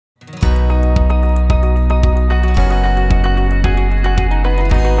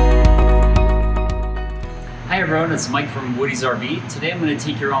everyone, it's Mike from Woody's RV. Today I'm going to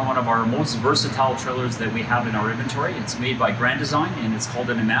take you around one of our most versatile trailers that we have in our inventory. It's made by Grand Design and it's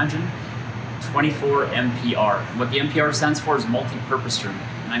called an Imagine 24 MPR. What the MPR stands for is multi-purpose room.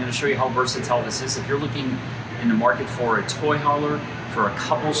 And I'm going to show you how versatile this is. If you're looking in the market for a toy hauler, for a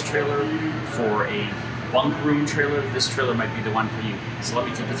couples trailer, for a bunk room trailer, this trailer might be the one for you. So let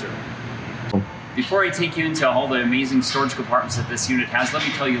me take you through. Before I take you into all the amazing storage compartments that this unit has, let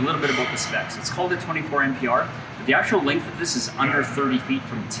me tell you a little bit about the specs. It's called a 24 MPR, but the actual length of this is under 30 feet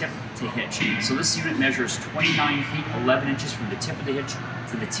from tip to hitch. So this unit measures 29 feet, 11 inches from the tip of the hitch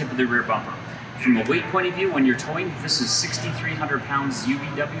to the tip of the rear bumper. From a weight point of view, when you're towing, this is 6,300 pounds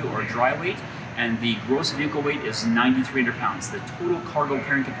UVW or dry weight, and the gross vehicle weight is 9,300 pounds. The total cargo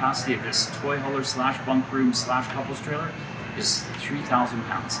carrying capacity of this toy hauler slash bunk room slash couples trailer is 3,000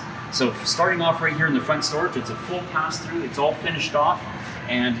 pounds. So starting off right here in the front storage, it's a full pass-through, it's all finished off,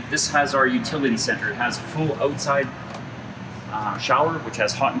 and this has our utility center. It has a full outside shower, which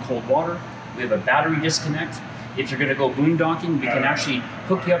has hot and cold water. We have a battery disconnect. If you're gonna go boondocking, we can actually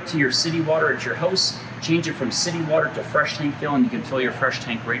hook you up to your city water at your house, change it from city water to fresh tank fill, and you can fill your fresh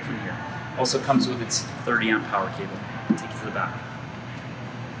tank right from here. Also comes with its 30 amp power cable. Take it to the back.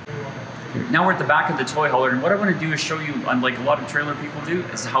 Now we're at the back of the toy hauler, and what I want to do is show you, unlike a lot of trailer people do,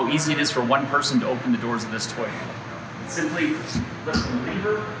 is how easy it is for one person to open the doors of this toy hauler. Simply lift the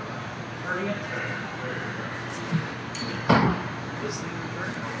lever, turning it. This lever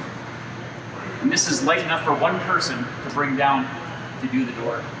turn. And this is light enough for one person to bring down to do the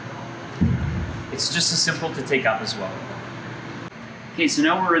door. It's just as simple to take up as well. Okay, so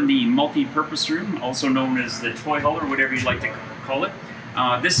now we're in the multi-purpose room, also known as the toy hauler, whatever you'd like to call it.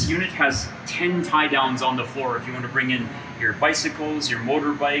 This unit has 10 tie downs on the floor if you want to bring in your bicycles, your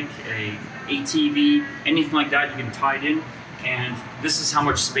motorbike, a ATV, anything like that, you can tie it in. And this is how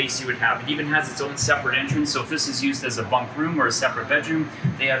much space you would have. It even has its own separate entrance, so if this is used as a bunk room or a separate bedroom,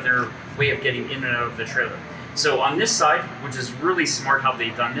 they have their way of getting in and out of the trailer. So on this side, which is really smart how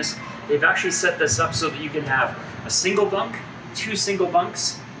they've done this, they've actually set this up so that you can have a single bunk, two single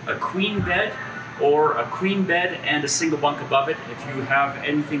bunks, a queen bed, or a queen bed and a single bunk above it. If you have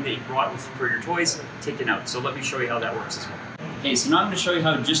anything that you brought with for your toys, take it out. So let me show you how that works as well. Okay, so now I'm going to show you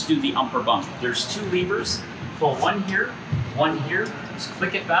how to just do the upper bunk. There's two levers. Pull one here, just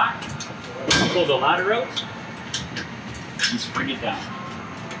click it back, pull the ladder out, just bring it down.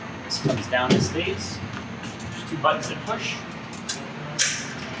 This comes down and stays. There's two buttons that push.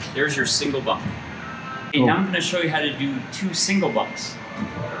 There's your single bunk. Okay, now I'm going to show you how to do two single bunks.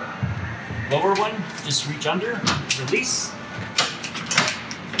 Lower one, just reach under, release,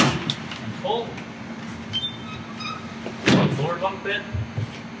 and pull. Lower bunk bed,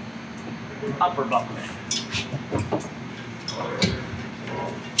 upper bunk bed.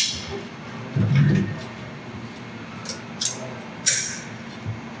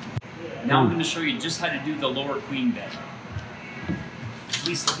 Now I'm going to show you just how to do the lower queen bed.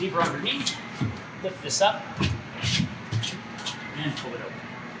 Release the lever underneath, lift this up, and pull it out.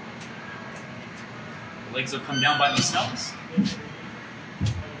 The legs will come down by themselves. And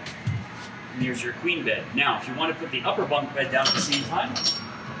there's your queen bed. Now, if you want to put the upper bunk bed down at the same time,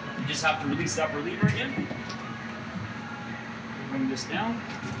 you just have to release the upper lever again. Bring this down.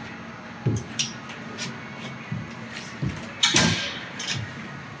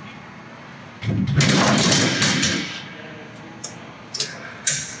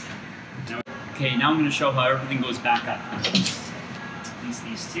 Okay, now I'm going to show how everything goes back up. Release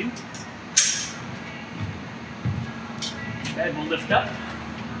these two. Bed will lift up.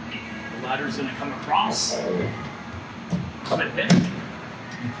 The ladder is going to come across. Clip in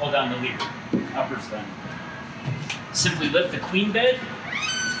and pull down the lever. Upper's done. Simply lift the queen bed.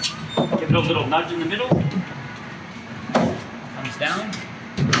 Give it a little nudge in the middle. Comes down.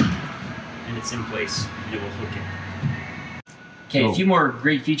 And it's in place. And it will hook in. Okay, a few more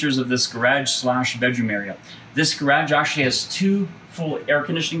great features of this garage slash bedroom area. This garage actually has two full air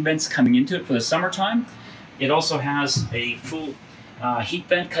conditioning vents coming into it for the summertime. It also has a full heat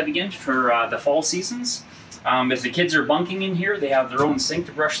vent coming in for the fall seasons. If the kids are bunking in here, they have their own sink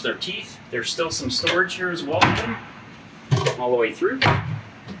to brush their teeth. There's still some storage here as well, all the way through,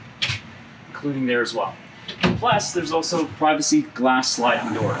 including there as well. Plus, there's also privacy glass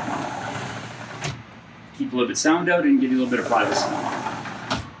sliding door. Keep a little bit of sound out and give you a little bit of privacy.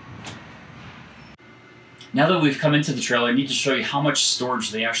 Now that we've come into the trailer, I need to show you how much storage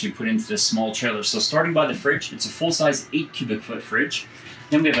they actually put into this small trailer. So starting by the fridge, it's a full-size 8 cubic foot fridge.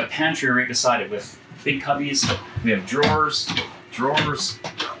 Then we have a pantry right beside it with big cubbies. We have drawers, drawers,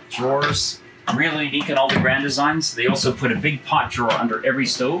 drawers, Really unique in all the Grand designs. They also put a big pot drawer under every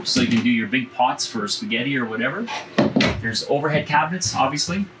stove, so you can do your big pots for spaghetti or whatever. There's overhead cabinets,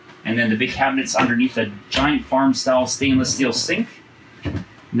 obviously, and then the big cabinets underneath a giant farm-style stainless steel sink.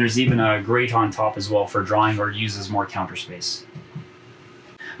 And there's even a grate on top as well for drying or uses more counter space.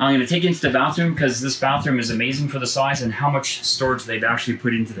 I'm going to take you into the bathroom because this bathroom is amazing for the size and how much storage they've actually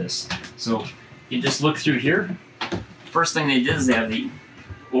put into this. So you just look through here. First thing they did is they have the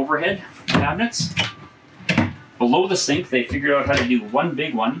overhead cabinets. Below the sink, they figured out how to do one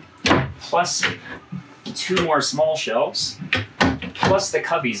big one, plus 2 more small shelves, plus the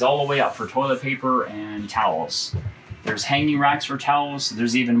cubbies all the way up for toilet paper and towels. There's hanging racks for towels.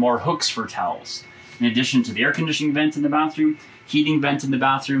 There's even more hooks for towels. In addition to the air conditioning vent in the bathroom, heating vent in the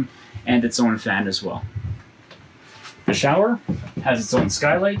bathroom, and its own fan as well. The shower has its own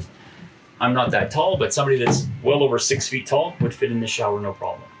skylight. I'm not that tall, but somebody that's well over 6 feet tall would fit in the shower no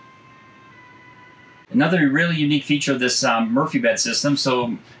problem. Another really unique feature of this Murphy bed system,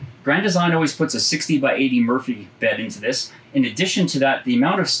 so Grand Design always puts a 60 by 80 Murphy bed into this. In addition to that, the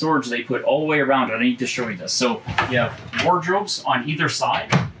amount of storage they put all the way around, I need to show you this. So you have wardrobes on either side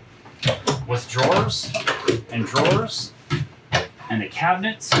with drawers and a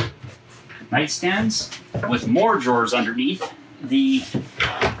cabinet, nightstands with more drawers underneath the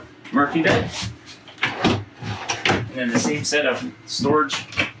Murphy bed. And then the same set of storage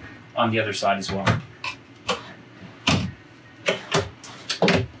on the other side as well.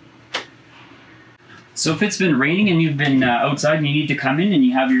 So if it's been raining and you've been outside and you need to come in and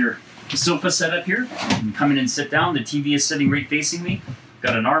you have your sofa set up here, you can come in and sit down. The TV is sitting right facing me.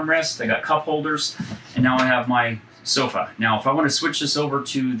 Got an armrest, I got cup holders, and now I have my sofa. Now if I want to switch this over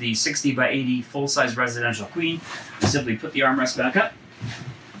to the 60 by 80 full-size residential queen, I simply put the armrest back up.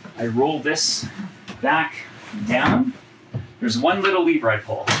 I roll this back down. There's one little lever I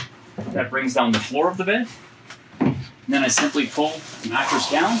pull. That brings down the floor of the bed. And then I simply pull the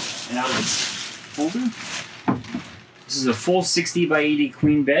mattress down and out of its holder. This is a full 60 by 80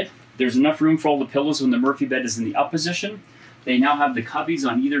 queen bed. There's enough room for all the pillows when the Murphy bed is in the up position. They now have the cubbies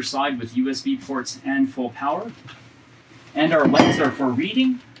on either side with USB ports and full power. And our lights are for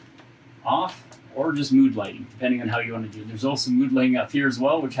reading, off, or just mood lighting, depending on how you want to do it. There's also mood lighting up here as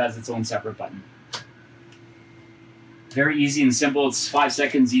well, which has its own separate button. Very easy and simple. It's 5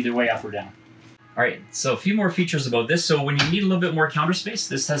 seconds either way, up or down. All right, so a few more features about this. So when you need a little bit more counter space,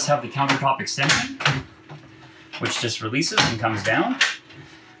 this does have the countertop extension, which just releases and comes down.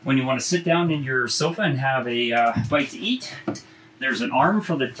 When you want to sit down in your sofa and have a bite to eat, there's an arm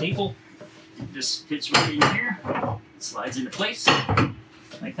for the table. It just fits right in here, slides into place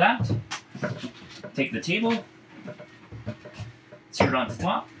like that. Take the table, insert it on the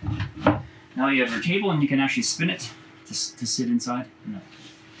top. Now you have your table and you can actually spin it to sit inside.